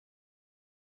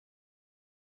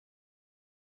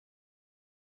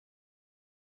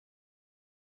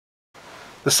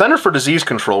The Center for Disease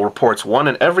Control reports 1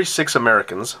 in every 6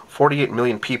 Americans, 48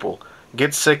 million people,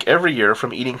 get sick every year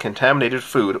from eating contaminated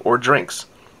food or drinks.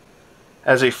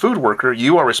 As a food worker,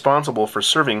 you are responsible for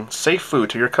serving safe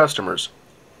food to your customers.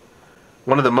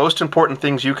 One of the most important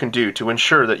things you can do to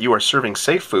ensure that you are serving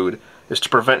safe food is to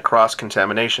prevent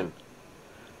cross-contamination.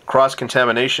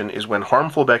 Cross-contamination is when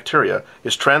harmful bacteria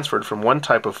is transferred from one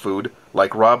type of food,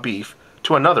 like raw beef,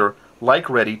 to another, like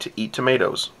ready-to-eat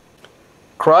tomatoes.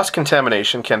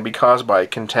 Cross-contamination can be caused by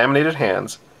contaminated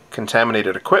hands,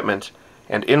 contaminated equipment,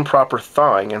 and improper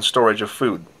thawing and storage of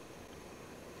food.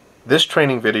 This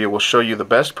training video will show you the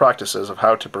best practices of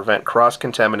how to prevent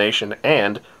cross-contamination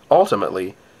and,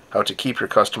 ultimately, how to keep your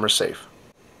customers safe.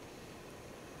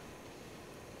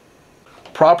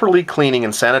 Properly cleaning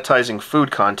and sanitizing food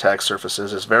contact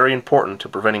surfaces is very important to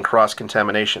preventing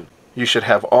cross-contamination. You should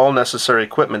have all necessary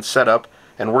equipment set up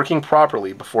and working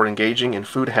properly before engaging in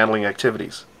food handling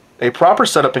activities. A proper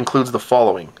setup includes the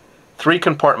following: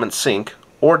 3-compartment sink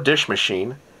or dish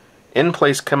machine,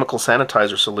 in-place chemical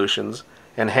sanitizer solutions,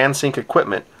 and hand sink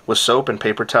equipment with soap and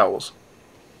paper towels.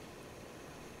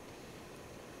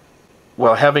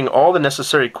 While having all the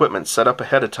necessary equipment set up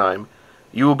ahead of time,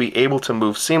 you will be able to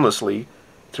move seamlessly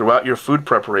throughout your food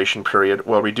preparation period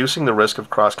while reducing the risk of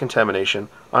cross-contamination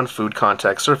on food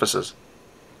contact surfaces.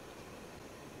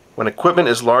 When equipment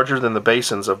is larger than the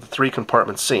basins of the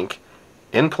 3-compartment sink,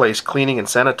 in-place cleaning and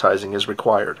sanitizing is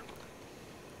required.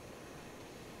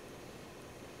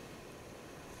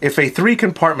 If a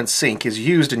 3-compartment sink is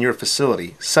used in your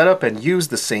facility, set up and use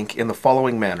the sink in the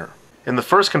following manner. In the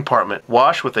first compartment,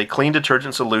 wash with a clean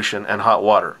detergent solution and hot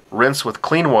water. Rinse with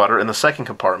clean water in the second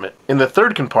compartment. In the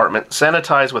third compartment,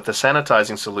 sanitize with a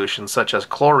sanitizing solution such as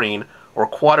chlorine or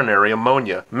quaternary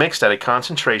ammonia mixed at a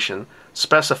concentration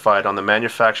specified on the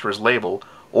manufacturer's label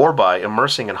or by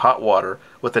immersing in hot water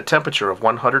with a temperature of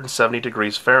 170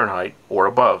 degrees Fahrenheit or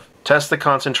above. Test the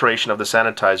concentration of the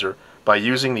sanitizer by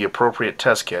using the appropriate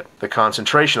test kit. The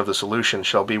concentration of the solution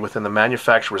shall be within the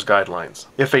manufacturer's guidelines.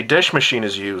 If a dish machine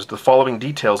is used, the following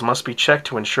details must be checked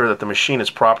to ensure that the machine is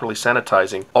properly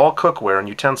sanitizing all cookware and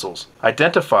utensils.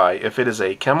 Identify if it is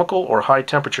a chemical or high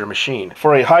temperature machine.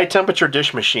 For a high temperature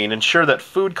dish machine, ensure that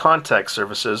food contact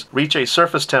surfaces reach a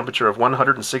surface temperature of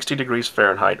 160 degrees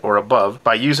Fahrenheit or above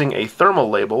by using a thermal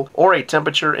label or a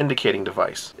temperature indicating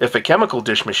device. If a chemical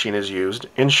dish machine is used,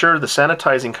 ensure the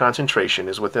sanitizing concentration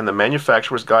is within the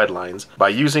manufacturer's guidelines by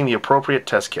using the appropriate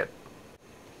test kit.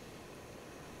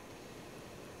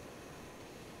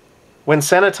 When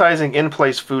sanitizing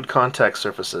in-place food contact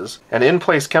surfaces, an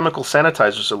in-place chemical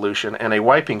sanitizer solution and a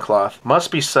wiping cloth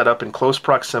must be set up in close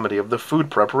proximity of the food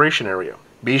preparation area.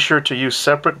 Be sure to use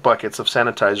separate buckets of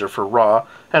sanitizer for raw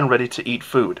and ready-to-eat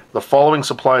food. The following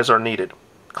supplies are needed: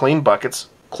 clean buckets,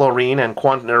 chlorine and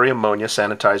quaternary ammonia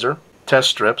sanitizer, test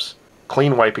strips,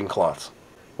 clean wiping cloths.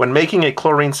 When making a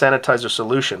chlorine sanitizer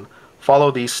solution,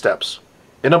 follow these steps.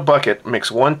 In a bucket,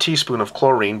 mix 1 teaspoon of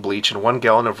chlorine bleach in 1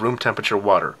 gallon of room temperature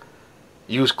water.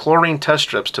 Use chlorine test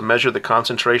strips to measure the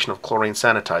concentration of chlorine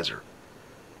sanitizer.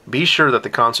 Be sure that the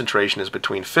concentration is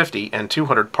between 50 and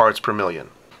 200 parts per million.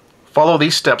 Follow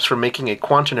these steps for making a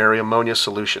quaternary ammonia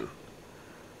solution.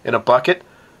 In a bucket,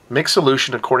 mix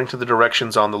solution according to the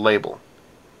directions on the label.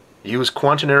 Use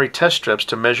quaternary test strips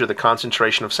to measure the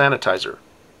concentration of sanitizer.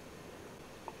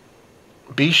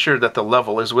 Be sure that the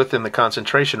level is within the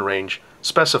concentration range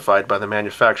specified by the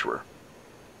manufacturer.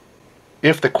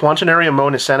 If the quaternary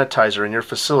ammonia sanitizer in your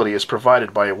facility is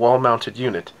provided by a wall-mounted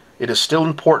unit, it is still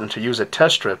important to use a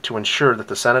test strip to ensure that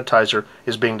the sanitizer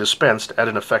is being dispensed at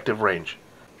an effective range.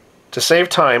 To save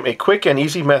time, a quick and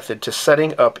easy method to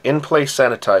setting up in-place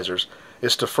sanitizers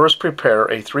is to first prepare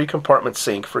a 3-compartment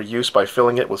sink for use by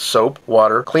filling it with soap,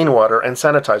 water, clean water, and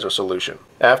sanitizer solution.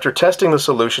 After testing the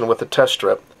solution with a test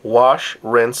strip, wash,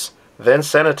 rinse, then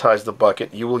sanitize the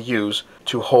bucket you will use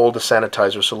to hold the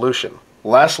sanitizer solution.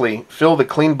 Lastly, fill the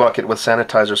clean bucket with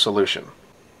sanitizer solution.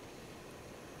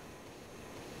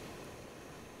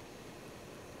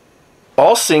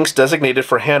 All sinks designated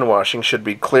for hand washing should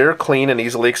be clear, clean, and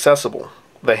easily accessible.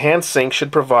 The hand sink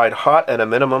should provide hot at a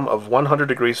minimum of 100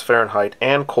 degrees Fahrenheit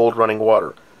and cold running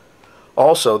water.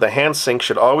 Also, the hand sink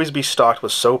should always be stocked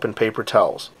with soap and paper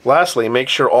towels. Lastly, make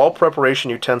sure all preparation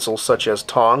utensils such as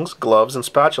tongs, gloves, and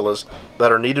spatulas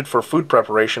that are needed for food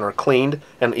preparation are cleaned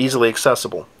and easily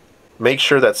accessible. Make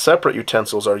sure that separate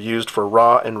utensils are used for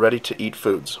raw and ready-to-eat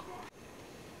foods.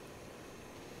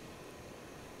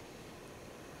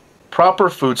 Proper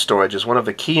food storage is one of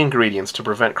the key ingredients to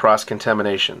prevent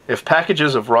cross-contamination. If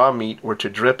packages of raw meat were to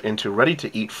drip into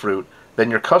ready-to-eat fruit, then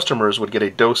your customers would get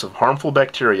a dose of harmful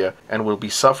bacteria and will be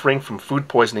suffering from food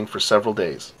poisoning for several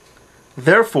days.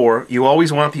 Therefore, you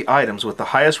always want the items with the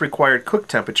highest required cook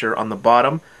temperature on the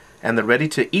bottom and the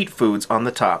ready-to-eat foods on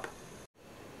the top.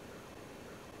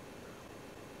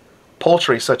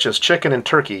 Poultry such as chicken and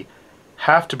turkey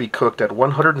have to be cooked at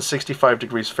 165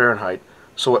 degrees Fahrenheit,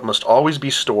 so it must always be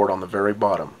stored on the very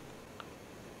bottom.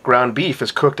 Ground beef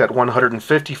is cooked at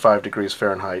 155 degrees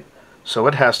Fahrenheit, so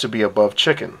it has to be above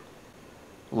chicken.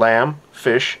 Lamb,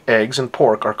 fish, eggs, and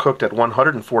pork are cooked at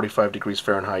 145 degrees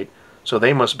Fahrenheit, so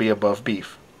they must be above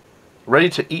beef.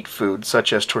 Ready-to-eat food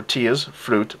such as tortillas,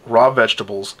 fruit, raw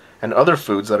vegetables, and other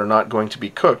foods that are not going to be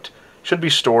cooked should be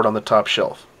stored on the top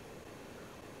shelf.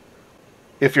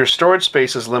 If your storage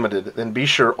space is limited, then be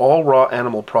sure all raw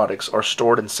animal products are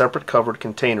stored in separate covered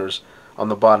containers on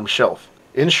the bottom shelf.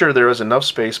 Ensure there is enough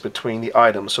space between the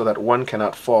items so that one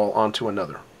cannot fall onto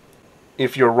another.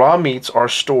 If your raw meats are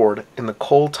stored in the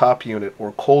cold top unit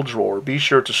or cold drawer, be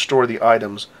sure to store the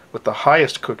items with the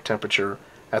highest cook temperature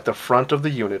at the front of the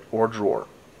unit or drawer.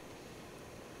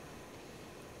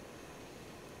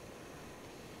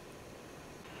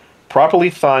 Properly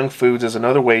thawing foods is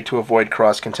another way to avoid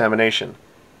cross-contamination.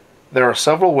 There are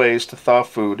several ways to thaw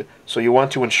food, so you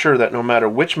want to ensure that no matter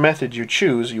which method you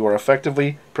choose, you are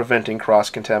effectively preventing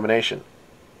cross-contamination.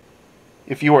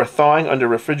 If you are thawing under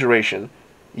refrigeration,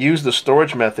 use the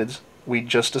storage methods we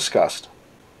just discussed.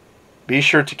 Be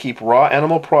sure to keep raw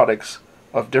animal products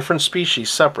of different species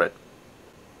separate.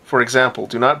 For example,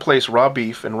 do not place raw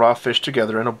beef and raw fish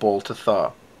together in a bowl to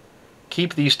thaw.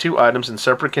 Keep these two items in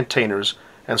separate containers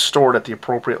and stored at the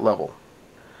appropriate level.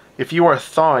 If you are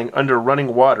thawing under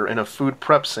running water in a food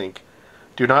prep sink,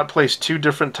 do not place two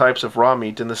different types of raw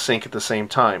meat in the sink at the same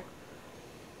time.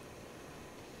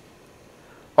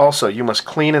 Also, you must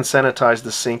clean and sanitize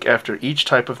the sink after each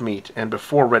type of meat and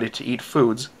before ready-to-eat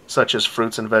foods such as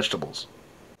fruits and vegetables.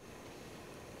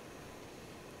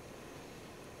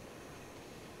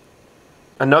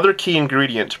 Another key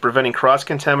ingredient to preventing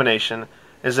cross-contamination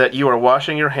is that you are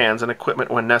washing your hands and equipment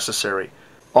when necessary.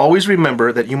 Always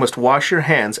remember that you must wash your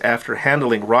hands after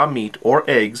handling raw meat or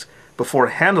eggs before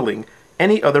handling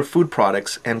any other food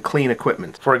products and clean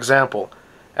equipment. For example,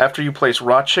 after you place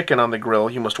raw chicken on the grill,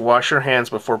 you must wash your hands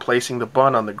before placing the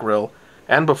bun on the grill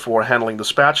and before handling the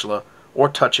spatula or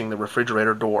touching the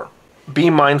refrigerator door. Be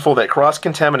mindful that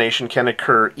cross-contamination can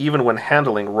occur even when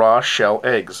handling raw shell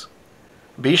eggs.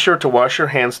 Be sure to wash your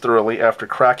hands thoroughly after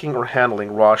cracking or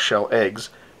handling raw shell eggs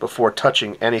before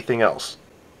touching anything else.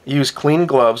 Use clean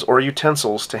gloves or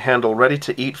utensils to handle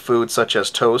ready-to-eat foods such as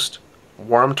toast,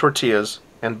 warm tortillas,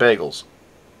 and bagels.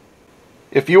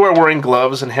 If you are wearing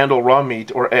gloves and handle raw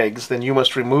meat or eggs, then you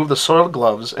must remove the soiled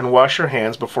gloves and wash your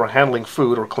hands before handling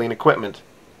food or clean equipment.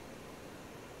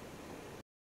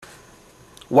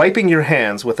 Wiping your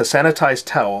hands with a sanitized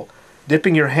towel,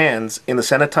 dipping your hands in the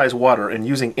sanitized water, and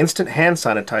using instant hand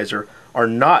sanitizer are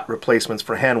not replacements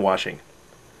for hand washing.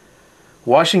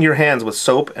 Washing your hands with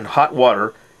soap and hot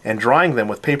water and drying them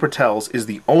with paper towels is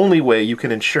the only way you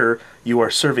can ensure you are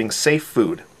serving safe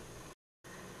food.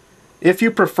 If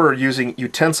you prefer using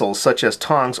utensils such as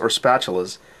tongs or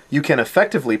spatulas, you can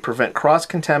effectively prevent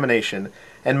cross-contamination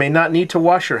and may not need to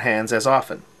wash your hands as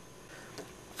often.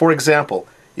 For example,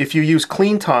 if you use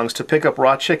clean tongs to pick up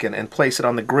raw chicken and place it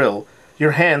on the grill,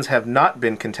 your hands have not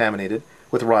been contaminated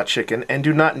with raw chicken and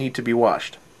do not need to be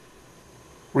washed.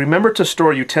 Remember to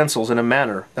store utensils in a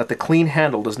manner that the clean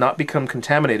handle does not become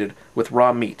contaminated with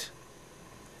raw meat.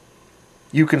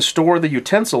 You can store the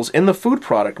utensils in the food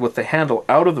product with the handle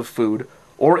out of the food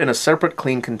or in a separate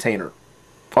clean container.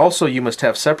 Also, you must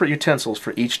have separate utensils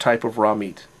for each type of raw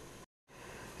meat.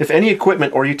 If any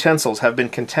equipment or utensils have been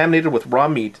contaminated with raw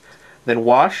meat, then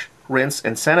wash, rinse,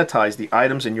 and sanitize the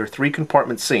items in your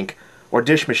 3-compartment sink or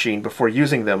dish machine before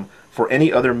using them for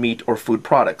any other meat or food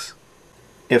products.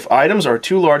 If items are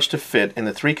too large to fit in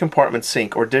the 3-compartment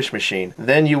sink or dish machine,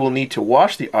 then you will need to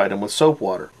wash the item with soap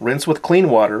water, rinse with clean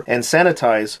water, and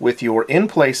sanitize with your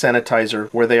in-place sanitizer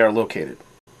where they are located.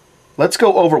 Let's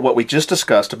go over what we just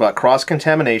discussed about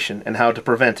cross-contamination and how to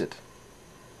prevent it.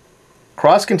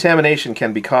 Cross-contamination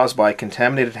can be caused by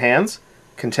contaminated hands,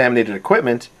 contaminated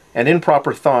equipment, and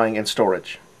improper thawing and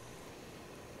storage.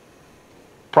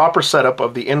 Proper setup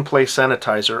of the in-place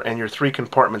sanitizer and your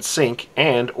 3-compartment sink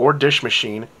and or dish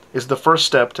machine is the first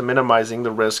step to minimizing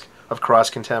the risk of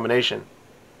cross-contamination.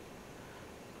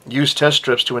 Use test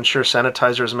strips to ensure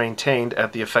sanitizer is maintained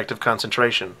at the effective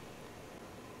concentration.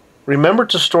 Remember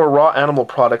to store raw animal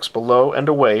products below and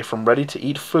away from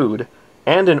ready-to-eat food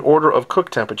and in order of cook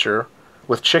temperature,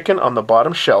 with chicken on the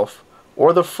bottom shelf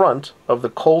or the front of the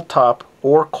cold top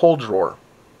or cold drawer.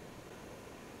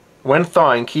 When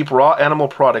thawing, keep raw animal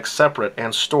products separate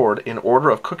and stored in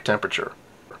order of cook temperature.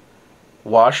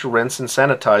 Wash, rinse, and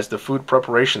sanitize the food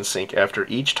preparation sink after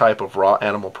each type of raw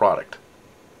animal product.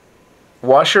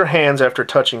 Wash your hands after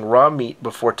touching raw meat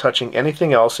before touching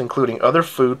anything else, including other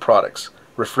food products,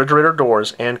 refrigerator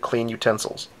doors, and clean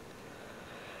utensils.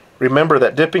 Remember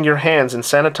that dipping your hands in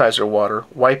sanitizer water,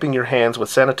 wiping your hands with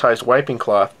sanitized wiping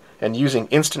cloth, and using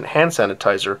instant hand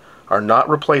sanitizer are not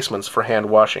replacements for hand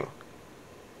washing.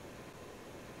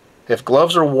 If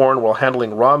gloves are worn while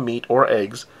handling raw meat or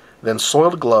eggs, then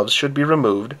soiled gloves should be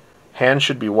removed, hands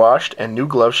should be washed, and new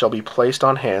gloves shall be placed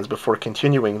on hands before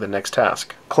continuing the next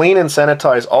task. Clean and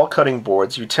sanitize all cutting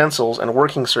boards, utensils, and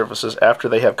working surfaces after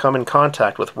they have come in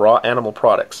contact with raw animal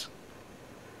products.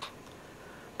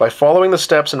 By following the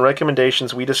steps and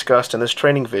recommendations we discussed in this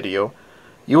training video,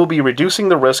 you will be reducing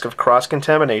the risk of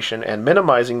cross-contamination and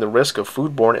minimizing the risk of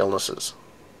foodborne illnesses.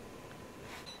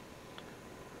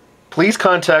 Please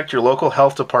contact your local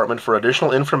health department for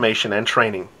additional information and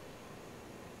training.